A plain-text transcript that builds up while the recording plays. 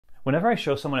Whenever I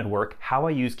show someone at work how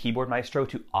I use Keyboard Maestro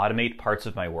to automate parts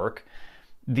of my work,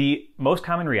 the most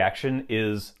common reaction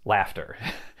is laughter.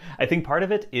 I think part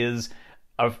of it is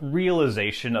a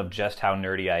realization of just how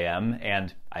nerdy I am,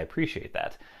 and I appreciate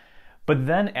that. But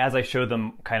then as I show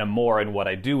them kind of more and what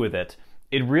I do with it,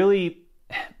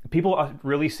 people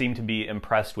really seem to be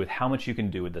impressed with how much you can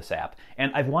do with this app.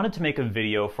 And I've wanted to make a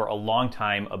video for a long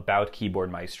time about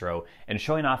Keyboard Maestro and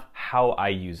showing off how I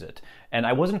use it. And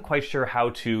I wasn't quite sure how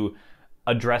to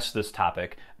address this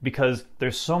topic because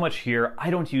there's so much here. I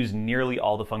don't use nearly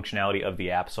all the functionality of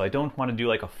the app, so I don't want to do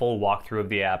like a full walkthrough of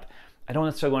the app. I don't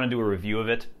necessarily want to do a review of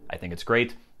it. I think it's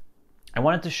great. I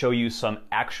wanted to show you some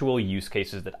actual use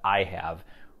cases that I have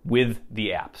with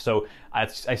the app. So I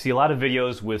see a lot of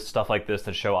videos with stuff like this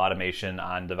that show automation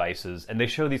on devices, and they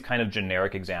show these kind of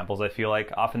generic examples, I feel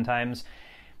like, oftentimes.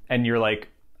 And you're like,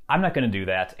 I'm not going to do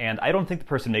that, and I don't think the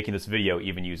person making this video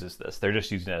even uses this. They're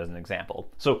just using it as an example.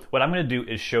 So what I'm going to do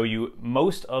is show you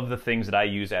most of the things that I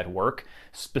use at work.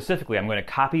 Specifically, I'm going to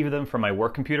copy them from my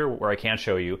work computer where I can't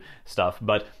show you stuff,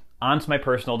 but onto my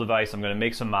personal device, I'm going to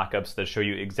make some mock-ups that show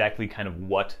you exactly kind of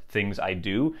what things I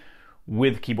do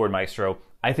with Keyboard Maestro.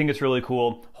 I think it's really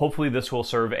cool. Hopefully this will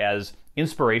serve as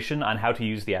inspiration on how to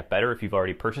use the app better if you've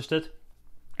already purchased it.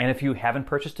 And if you haven't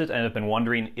purchased it and have been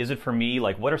wondering, is it for me?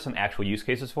 Like, what are some actual use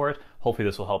cases for it? Hopefully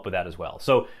this will help with that as well.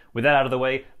 So with that out of the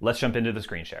way, let's jump into the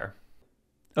screen share.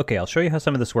 Okay, I'll show you how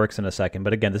some of this works in a second,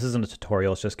 but again, this isn't a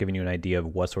tutorial, it's just giving you an idea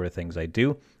of what sort of things I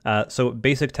do. So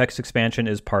basic text expansion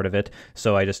is part of it,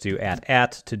 so I just do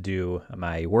 @ to do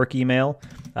my work email.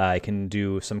 I can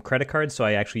do some credit cards, so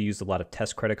I actually use a lot of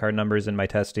test credit card numbers in my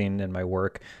testing and my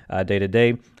work day to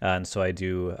day, and so I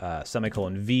do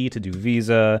 ;V to do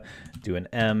Visa, do an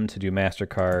M to do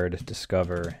MasterCard,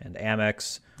 Discover, and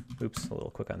Amex. Oops, a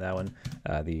little quick on that one.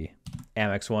 The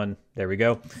Amex one, there we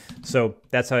go. So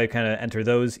that's how I kind of enter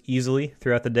those easily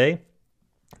throughout the day.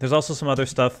 There's also some other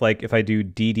stuff, like if I do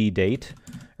DD date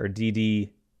or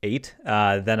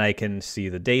DD8, then I can see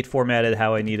the date formatted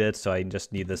how I need it. So I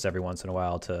just need this every once in a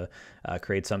while to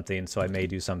create something. So I may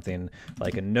do something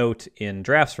like a note in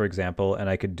drafts, for example, and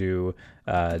I could do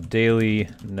daily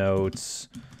notes,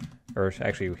 or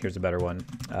actually, here's a better one.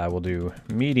 We'll do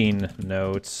meeting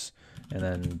notes and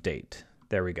then date.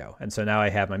 There we go. And so now I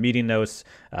have my meeting notes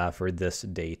for this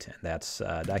date, and that's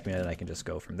documented, and I can just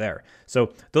go from there.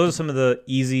 So those are some of the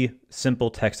easy,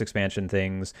 simple text expansion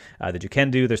things that you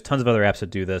can do. There's tons of other apps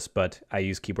that do this, but I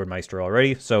use Keyboard Maestro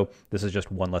already, so this is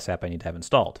just one less app I need to have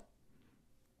installed.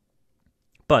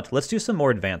 But let's do some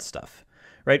more advanced stuff,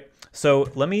 right?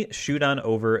 So let me shoot on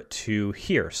over to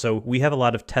here. So we have a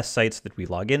lot of test sites that we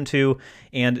log into,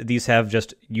 and these have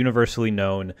just universally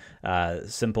known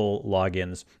simple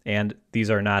logins, and these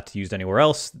are not used anywhere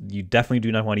else. You definitely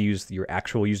do not want to use your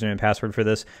actual username and password for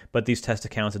this, but these test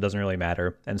accounts, it doesn't really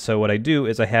matter. And so what I do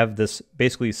is I have this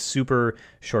basically super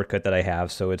shortcut that I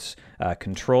have. So it's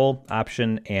Control,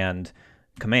 Option, and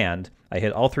Command. I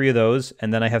hit all three of those,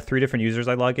 and then I have three different users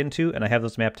I log into, and I have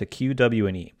those mapped to Q, W,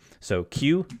 and E. So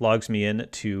Q logs me in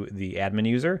to the admin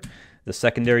user, the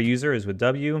secondary user is with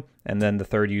W, and then the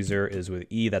third user is with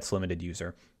E, that's limited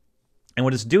user. And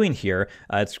what it's doing here,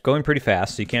 it's going pretty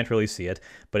fast, so you can't really see it,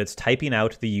 but it's typing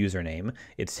out the username,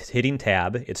 it's hitting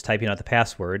tab, it's typing out the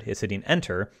password, it's hitting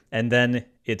enter, and then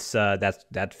it's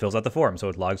that fills out the form, so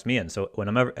it logs me in. So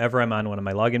whenever I'm on one of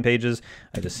my login pages,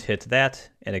 I just hit that,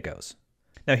 and it goes.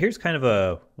 Now here's kind of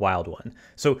a wild one.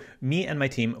 So me and my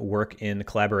team work in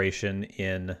collaboration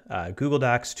in Google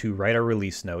Docs to write our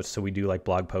release notes. So we do like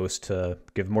blog posts to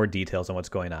give more details on what's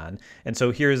going on. And so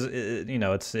here's, you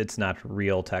know, it's not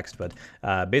real text, but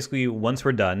basically once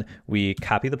we're done, we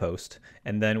copy the post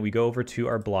and then we go over to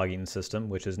our blogging system,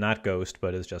 which is not Ghost,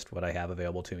 but is just what I have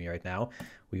available to me right now.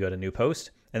 We go to new post.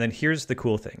 And then here's the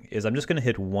cool thing is I'm just going to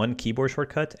hit one keyboard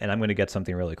shortcut and I'm going to get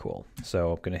something really cool.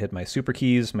 So I'm going to hit my super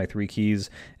keys, my 3 keys,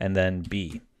 and then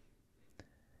B.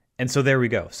 And so there we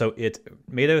go. So it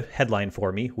made a headline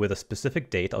for me with a specific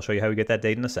date. I'll show you how we get that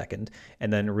date in a second.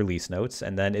 And then release notes.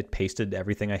 And then it pasted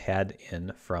everything I had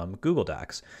in from Google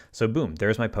Docs. So boom,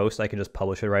 there's my post. I can just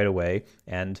publish it right away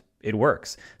and it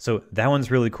works. So that one's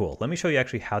really cool. Let me show you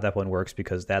actually how that one works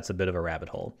because that's a bit of a rabbit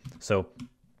hole. So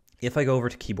if I go over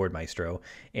to Keyboard Maestro,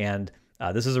 and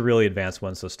this is a really advanced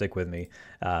one, so stick with me.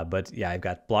 But yeah, I've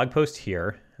got blog post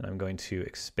here, and I'm going to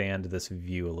expand this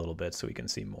view a little bit so we can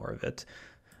see more of it.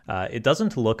 It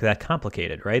doesn't look that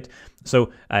complicated, right?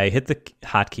 So I hit the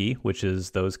hotkey, which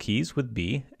is those keys with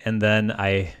B, and then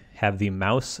I have the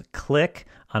mouse click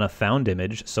on a found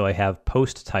image. So I have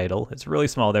post title. It's really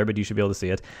small there, but you should be able to see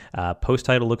it. Post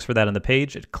title looks for that on the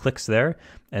page. It clicks there,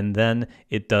 and then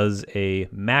it does a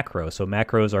macro. So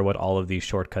macros are what all of these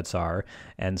shortcuts are.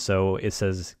 And so it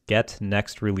says get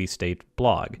next release date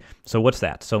blog. So what's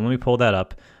that? So let me pull that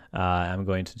up. I'm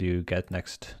going to do get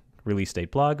next release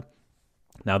date blog.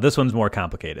 Now this one's more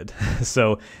complicated.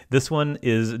 So this one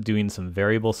is doing some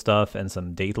variable stuff and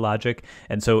some date logic.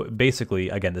 And so basically,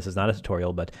 again, this is not a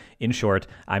tutorial, but in short,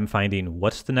 I'm finding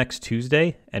what's the next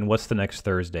Tuesday and what's the next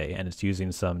Thursday. And it's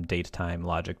using some date time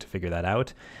logic to figure that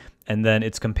out. And then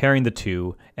it's comparing the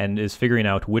two and is figuring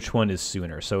out which one is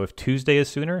sooner. So if Tuesday is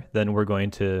sooner, then we're going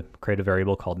to create a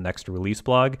variable called next release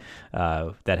blog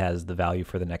that has the value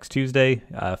for the next Tuesday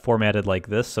formatted like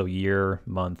this. So year,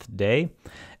 month, day.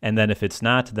 And then if it's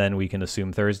not, then we can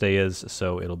assume Thursday is,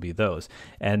 so it'll be those.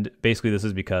 And basically this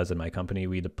is because in my company,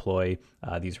 we deploy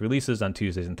these releases on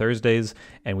Tuesdays and Thursdays,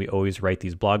 and we always write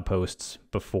these blog posts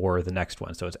before the next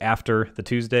one. So it's after the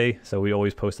Tuesday, so we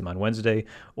always post them on Wednesday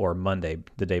or Monday,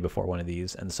 the day before one of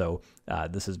these. And so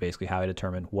this is basically how I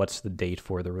determine what's the date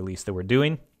for the release that we're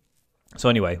doing. So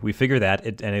anyway, we figure that,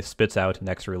 and it spits out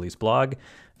next release blog.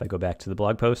 If I go back to the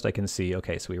blog post, I can see,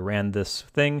 okay, so we ran this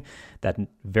thing. That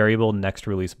variable next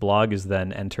release blog is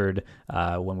then entered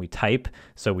when we type.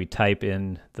 So we type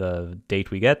in the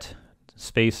date we get,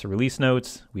 space release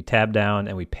notes, we tab down,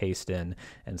 and we paste in.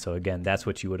 And so again, that's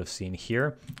what you would have seen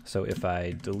here. So if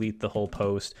I delete the whole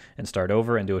post and start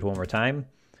over and do it one more time,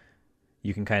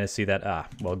 you can kind of see that,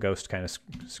 well, Ghost kind of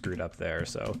screwed up there.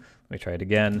 So let me try it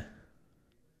again.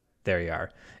 There you are.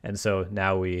 And so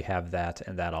now we have that,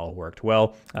 and that all worked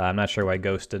well. I'm not sure why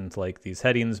Ghost didn't like these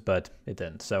headings, but it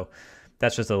didn't. So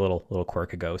that's just a little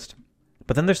quirk of Ghost.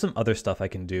 But then there's some other stuff I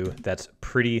can do that's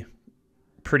pretty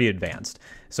advanced.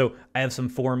 So I have some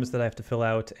forms that I have to fill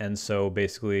out. And so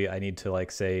basically I need to,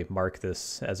 like, say, mark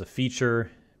this as a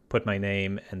feature, put my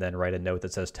name, and then write a note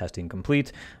that says testing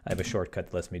complete. I have a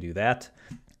shortcut that lets me do that.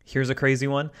 Here's a crazy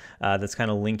one that's kind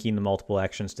of linking the multiple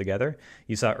actions together.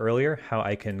 You saw earlier how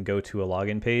I can go to a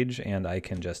login page and I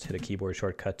can just hit a keyboard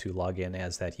shortcut to log in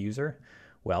as that user.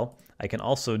 Well, I can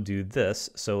also do this.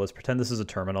 So let's pretend this is a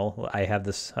terminal. I have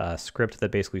this script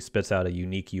that basically spits out a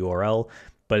unique URL,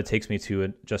 but it takes me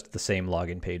to just the same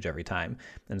login page every time.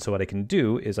 And so what I can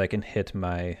do is I can hit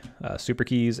my super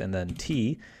keys and then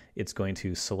T. It's going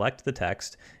to select the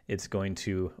text. It's going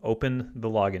to open the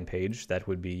login page. That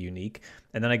would be unique.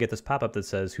 And then I get this pop-up that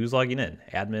says, who's logging in?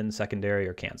 Admin, secondary,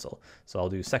 or cancel? So I'll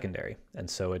do secondary. And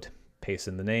so it pastes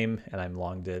in the name, and I'm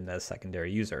logged in as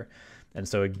secondary user. And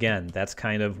so again, that's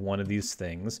kind of one of these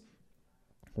things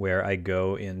where I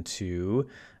go into,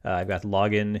 I've got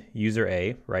login user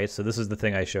A, right? So this is the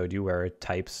thing I showed you where it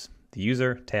types the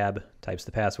user, tab, types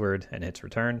the password, and hits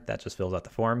return. That just fills out the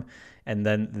form. And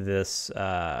then this,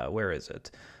 where is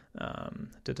it?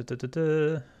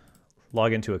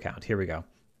 Log into account. Here we go.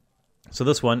 So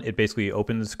this one, it basically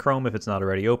opens Chrome if it's not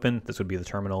already open. This would be the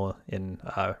terminal in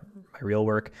my real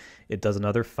work. It does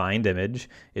another find image.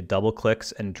 It double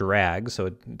clicks and drags. So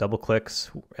it double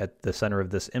clicks at the center of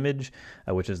this image,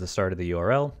 which is the start of the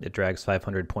URL. It drags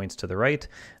 500 points to the right.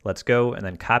 Let's go, and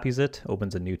then copies it,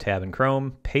 opens a new tab in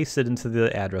Chrome, pastes it into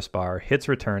the address bar, hits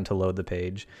return to load the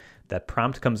page. That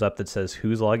prompt comes up that says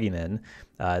who's logging in.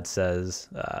 It says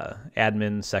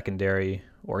admin, secondary,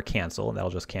 or cancel, and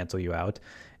that'll just cancel you out.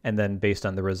 And then based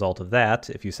on the result of that,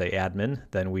 if you say admin,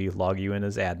 then we log you in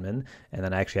as admin. And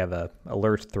then I actually have a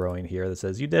alert throwing here that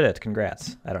says you did it,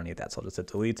 congrats. I don't need that, so I'll just hit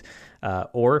delete.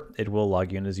 Or it will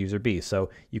log you in as user B. So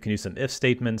you can use some if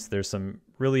statements. There's some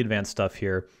really advanced stuff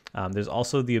here. There's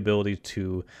also the ability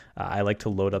to, I like to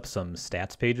load up some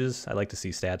stats pages. I like to see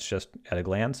stats just at a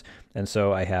glance. And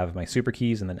so I have my super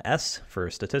keys and then S for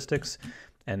statistics.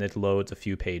 And it loads a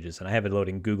few pages. And I have it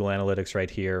loading Google Analytics right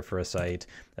here for a site,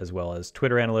 as well as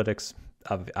Twitter Analytics.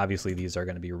 Obviously, these are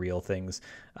going to be real things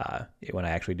when I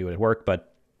actually do it at work,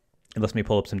 but it lets me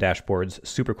pull up some dashboards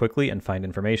super quickly and find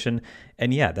information.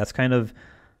 And yeah, that's kind of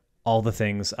all the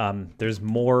things. There's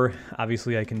more,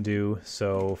 obviously, I can do.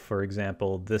 So, for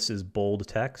example, this is bold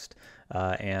text.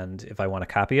 And if I want to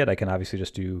copy it, I can obviously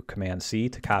just do Command-C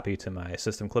to copy to my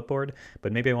system clipboard,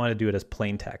 but maybe I want to do it as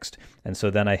plain text. And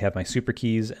so then I have my super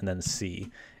keys and then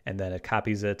C, and then it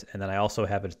copies it. And then I also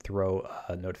have it throw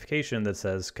a notification that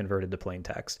says converted to plain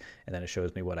text, and then it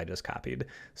shows me what I just copied.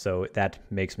 So that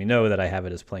makes me know that I have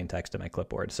it as plain text in my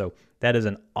clipboard. So that is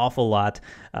an awful lot.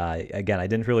 Again, I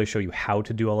didn't really show you how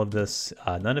to do all of this.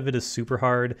 None of it is super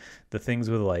hard. The things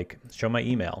with like show my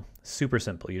email, super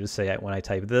simple. You just say when I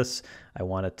type this, I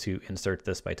want it to insert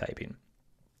this by typing.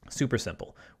 Super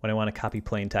simple. When I want to copy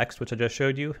plain text, which I just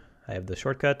showed you, I have the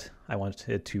shortcut. I want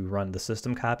it to run the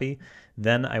system copy.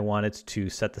 Then I want it to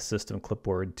set the system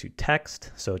clipboard to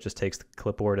text. So it just takes the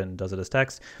clipboard and does it as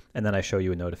text. And then I show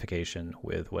you a notification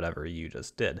with whatever you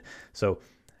just did. So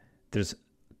there's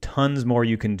tons more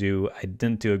you can do. I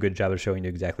didn't do a good job of showing you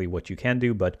exactly what you can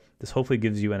do, but this hopefully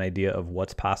gives you an idea of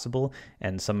what's possible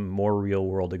and some more real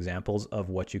world examples of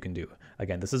what you can do.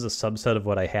 Again, this is a subset of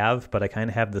what I have, but I kind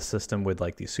of have the system with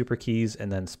like these super keys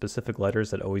and then specific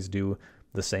letters that always do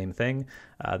the same thing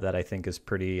that I think is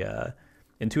pretty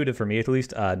intuitive for me at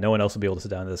least. No one else will be able to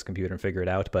sit down at this computer and figure it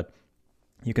out, but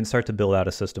you can start to build out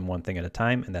a system one thing at a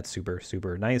time, and that's super,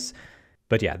 super nice.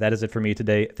 But yeah, that is it for me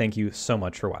today. Thank you so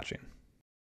much for watching.